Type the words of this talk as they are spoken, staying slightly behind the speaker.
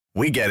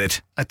We get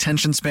it.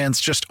 Attention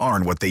spans just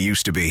aren't what they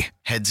used to be.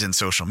 Heads in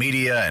social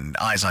media and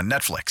eyes on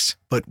Netflix.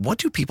 But what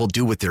do people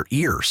do with their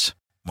ears?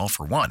 Well,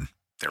 for one,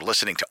 they're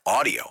listening to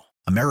audio.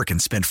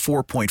 Americans spend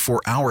 4.4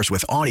 hours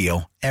with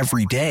audio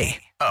every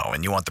day. Oh,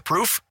 and you want the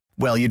proof?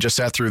 Well, you just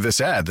sat through this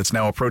ad that's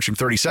now approaching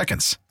 30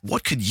 seconds.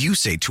 What could you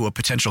say to a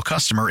potential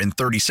customer in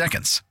 30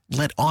 seconds?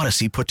 Let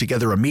Odyssey put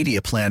together a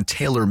media plan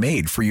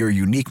tailor-made for your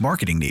unique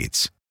marketing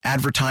needs.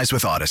 Advertise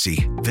with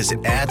Odyssey.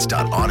 Visit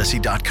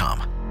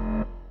ads.odyssey.com.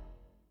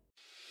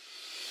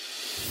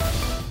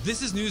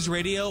 This is News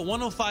Radio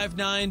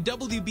 105.9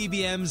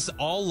 WBBM's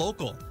All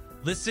Local.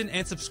 Listen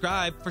and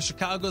subscribe for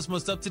Chicago's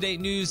most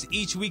up-to-date news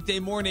each weekday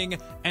morning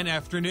and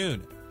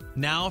afternoon.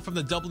 Now from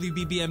the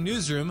WBBM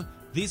Newsroom,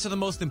 these are the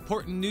most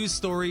important news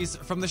stories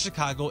from the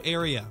Chicago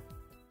area.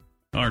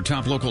 Our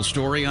top local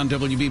story on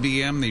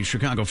WBBM, the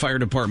Chicago Fire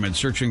Department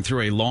searching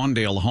through a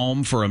Lawndale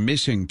home for a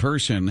missing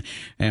person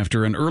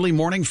after an early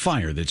morning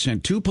fire that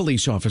sent 2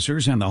 police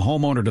officers and the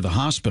homeowner to the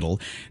hospital.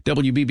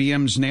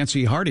 WBBM's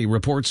Nancy Hardy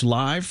reports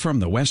live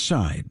from the west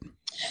side.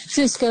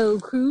 Cisco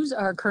crews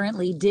are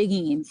currently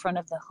digging in front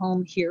of the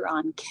home here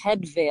on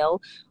Kedvale,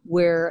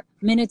 where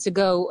minutes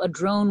ago a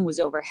drone was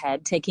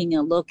overhead taking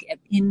a look at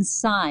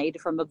inside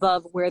from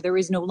above where there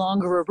is no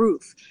longer a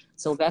roof.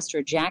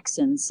 Sylvester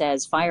Jackson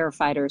says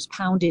firefighters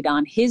pounded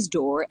on his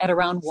door at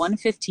around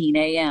 1:15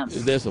 a.m.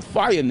 There's a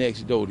fire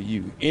next door to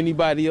you.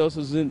 Anybody else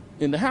is in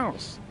the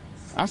house.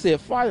 I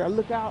said, fire, I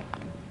look out,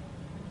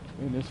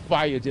 and there's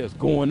fire just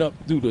going up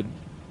through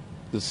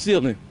the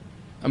ceiling.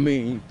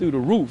 Through the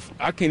roof.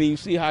 I can't even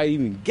see how I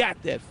even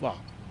got that far.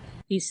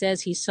 He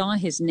says he saw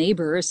his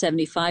neighbor, a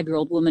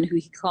 75-year-old woman who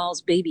he calls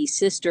baby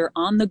sister,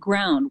 on the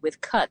ground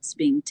with cuts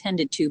being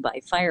tended to by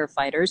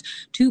firefighters.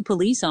 2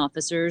 police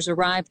officers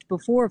arrived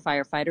before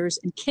firefighters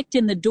and kicked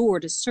in the door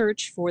to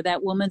search for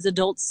that woman's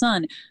adult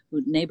son,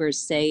 who neighbors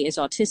say is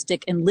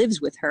autistic and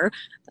lives with her.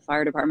 The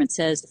fire department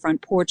says the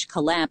front porch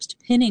collapsed,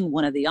 pinning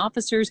one of the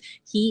officers.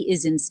 He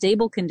is in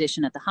stable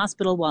condition at the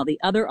hospital while the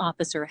other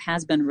officer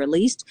has been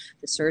released.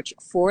 The search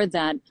for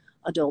that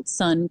adult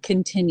son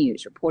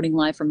continues. Reporting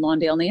live from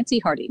Lawndale, Nancy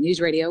Hardy,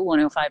 News Radio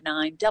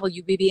 105.9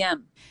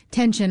 WBBM.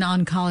 Tension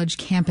on college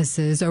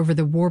campuses over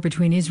the war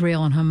between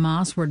Israel and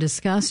Hamas were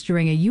discussed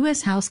during a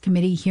U.S. House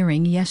committee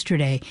hearing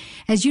yesterday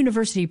as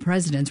university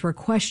presidents were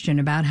questioned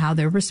about how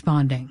they're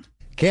responding.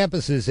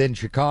 Campuses in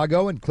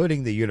Chicago,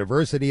 including the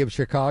University of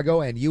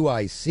Chicago and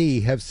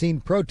UIC, have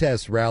seen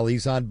protest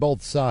rallies on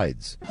both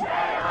sides.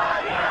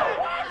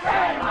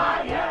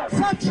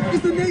 Such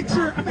is the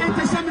nature of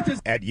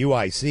anti-Semitism. At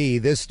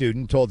UIC, this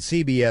student told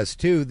CBS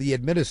 2 the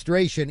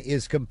administration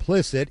is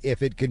complicit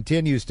if it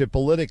continues to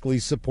politically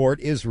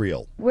support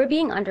Israel. We're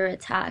being under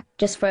attack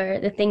just for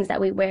the things that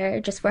we wear,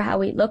 just for how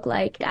we look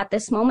like. At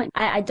this moment,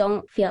 I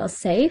don't feel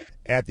safe.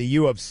 At the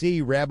U of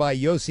C, Rabbi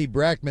Yossi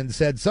Brackman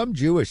said some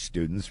Jewish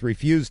students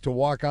refused to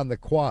walk on the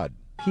quad.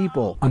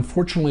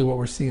 Unfortunately, what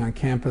we're seeing on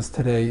campus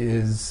today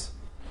is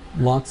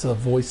lots of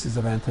voices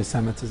of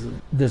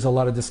anti-Semitism. There's a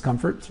lot of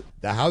discomfort.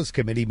 The House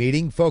committee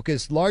meeting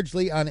focused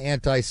largely on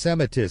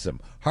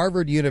anti-Semitism.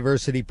 Harvard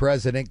University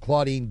President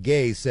Claudine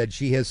Gay said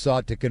she has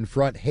sought to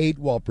confront hate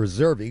while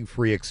preserving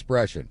free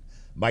expression.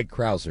 Mike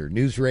Krauser,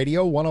 News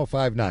Radio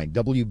 105.9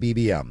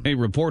 WBBM. A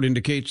report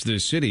indicates the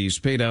city's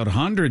paid out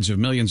hundreds of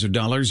millions of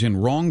dollars in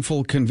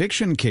wrongful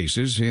conviction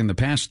cases in the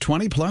past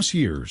 20-plus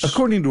years.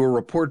 According to a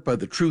report by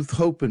the Truth,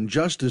 Hope, and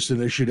Justice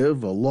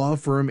Initiative, a law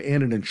firm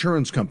and an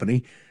insurance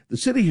company, the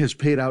city has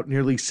paid out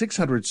nearly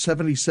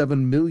 $677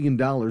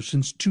 million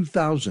since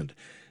 2000.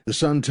 The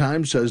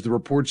Sun-Times says the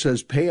report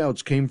says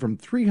payouts came from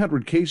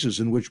 300 cases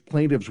in which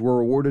plaintiffs were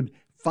awarded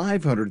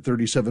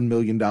 $537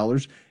 million,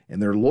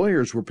 and their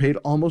lawyers were paid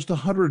almost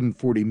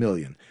 $140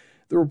 million.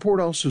 The report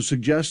also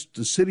suggests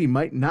the city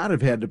might not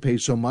have had to pay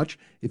so much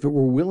if it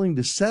were willing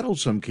to settle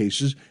some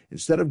cases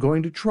instead of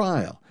going to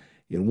trial.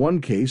 In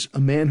one case, a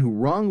man who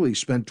wrongly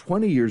spent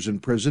 20 years in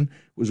prison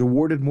was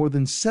awarded more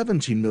than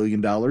 $17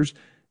 million,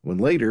 when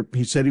later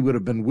he said he would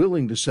have been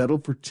willing to settle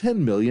for $10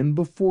 million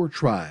before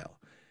trial.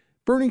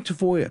 Bernie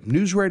Tafoya,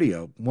 News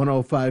Radio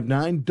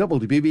 105.9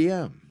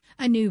 WBBM.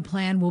 A new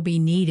plan will be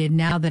needed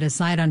now that a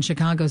site on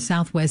Chicago's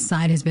southwest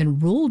side has been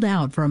ruled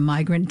out for a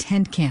migrant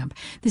tent camp.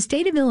 The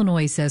state of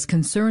Illinois says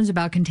concerns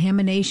about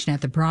contamination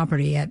at the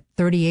property at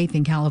 38th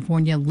in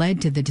California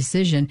led to the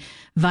decision.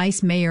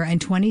 Vice Mayor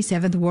and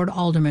 27th Ward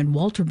Alderman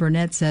Walter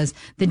Burnett says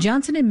the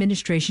Johnson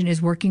administration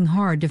is working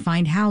hard to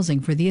find housing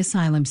for the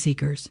asylum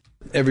seekers.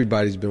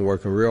 Everybody's been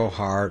working real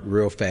hard,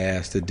 real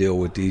fast to deal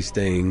with these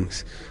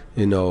things.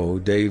 You know,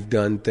 they've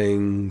done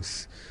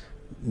things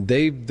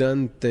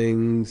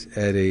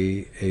at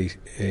a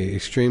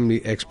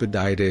extremely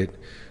expedited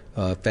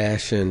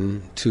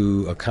fashion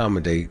to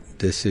accommodate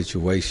this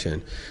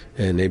situation,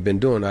 and they've been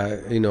doing.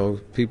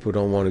 People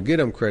don't want to give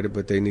them credit,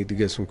 but they need to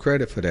get some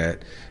credit for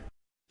that.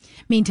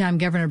 Meantime,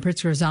 Governor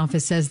Pritzker's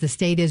office says the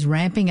state is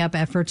ramping up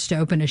efforts to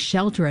open a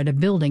shelter at a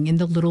building in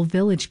the Little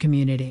Village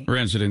community.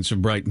 Residents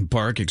of Brighton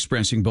Park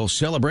expressing both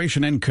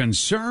celebration and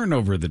concern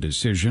over the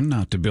decision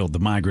not to build the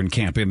migrant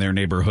camp in their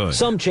neighborhood.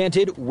 Some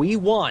chanted, "We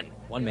won."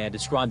 One man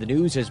described the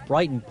news as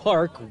Brighton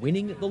Park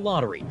winning the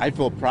lottery. I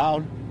feel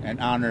proud and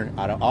honored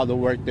out of all the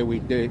work that we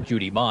did.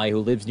 Judy Mai, who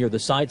lives near the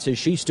site, says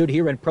she stood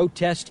here and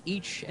protest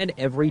each and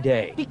every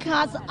day.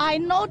 Because I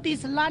know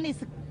this land is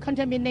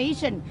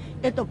contamination.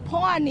 If the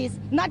point is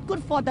not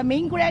good for the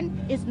migrant,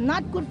 it's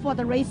not good for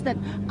the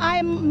resident.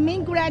 I'm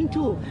migrant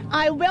too.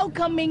 I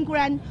welcome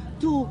migrant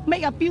to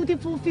make a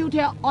beautiful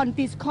future on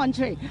this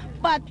country.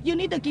 But you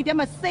need to give them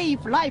a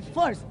safe life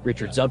first.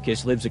 Richard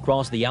Zubkis lives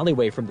across the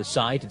alleyway from the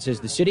site and says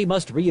the city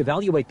must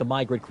reevaluate the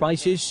migrant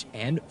crisis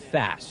and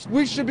fast.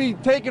 We should be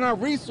taking our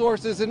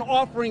resources and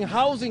offering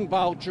housing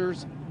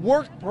vouchers,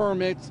 work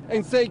permits,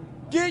 and say,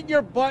 get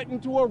your butt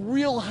into a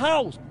real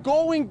house.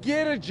 Go and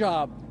get a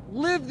job.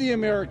 Live the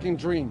American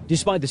dream.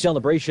 Despite the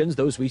celebrations,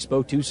 those we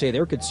spoke to say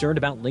they're concerned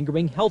about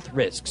lingering health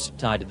risks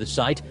tied to the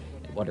site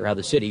and wonder how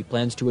the city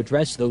plans to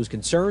address those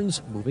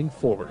concerns moving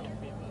forward.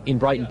 In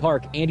Brighton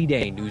Park, Andy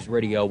Day, News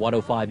Radio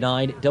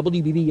 105.9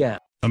 WBBM.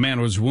 A man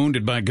was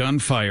wounded by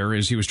gunfire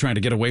as he was trying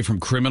to get away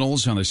from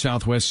criminals on the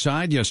southwest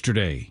side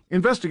yesterday.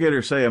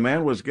 Investigators say a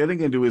man was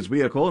getting into his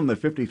vehicle in the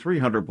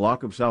 5300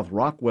 block of South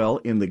Rockwell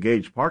in the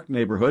Gage Park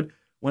neighborhood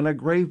when a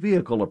gray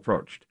vehicle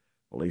approached.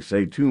 Police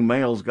say two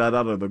males got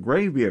out of the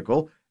gray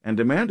vehicle and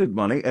demanded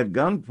money at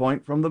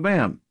gunpoint from the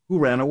man, who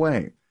ran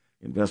away.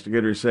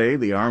 Investigators say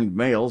the armed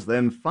males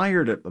then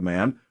fired at the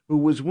man, who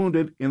was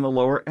wounded in the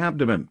lower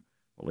abdomen.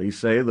 Police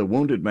say the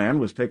wounded man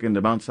was taken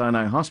to Mount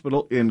Sinai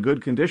Hospital in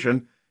good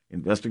condition.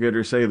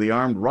 Investigators say the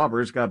armed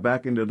robbers got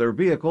back into their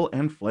vehicle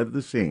and fled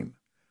the scene.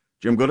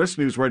 Jim Goodis,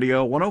 News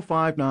Radio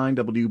 105.9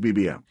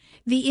 WBBM.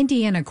 The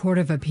Indiana Court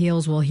of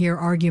Appeals will hear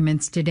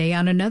arguments today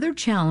on another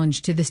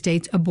challenge to the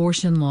state's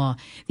abortion law.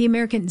 The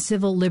American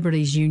Civil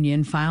Liberties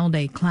Union filed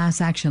a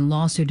class action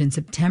lawsuit in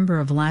September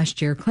of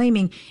last year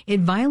claiming it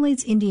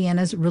violates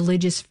Indiana's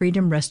Religious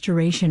Freedom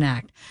Restoration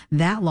Act.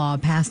 That law,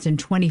 passed in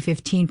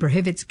 2015,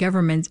 prohibits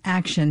government's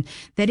action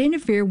that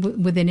interfere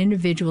with an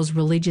individual's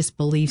religious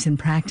beliefs and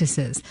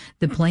practices.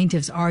 The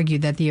plaintiffs argue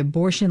that the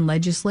abortion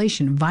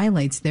legislation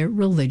violates their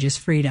religious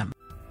freedom.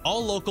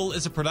 All Local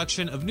is a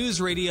production of News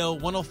Radio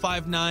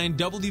 105.9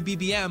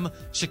 WBBM,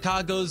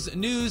 Chicago's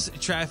news,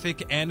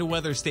 traffic, and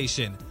weather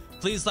station.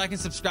 Please like and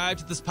subscribe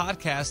to this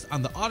podcast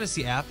on the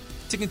Odyssey app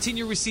to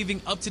continue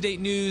receiving up-to-date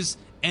news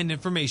and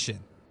information.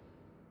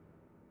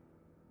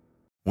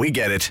 We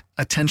get it.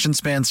 Attention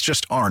spans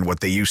just aren't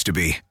what they used to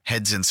be.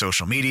 Heads in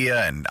social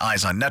media and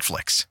eyes on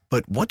Netflix.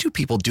 But what do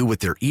people do with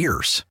their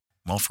ears?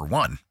 Well, for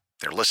one,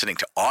 they're listening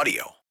to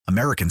audio.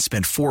 Americans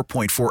spend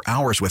 4.4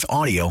 hours with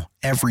audio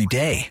every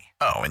day.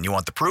 Oh, and you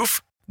want the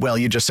proof? Well,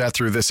 you just sat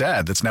through this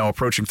ad that's now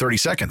approaching 30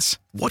 seconds.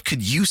 What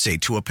could you say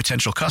to a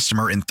potential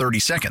customer in 30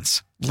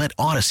 seconds? Let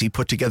Odyssey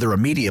put together a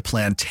media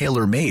plan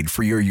tailor-made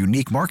for your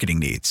unique marketing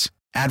needs.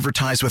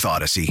 Advertise with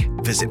Odyssey.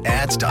 Visit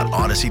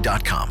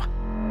ads.odyssey.com.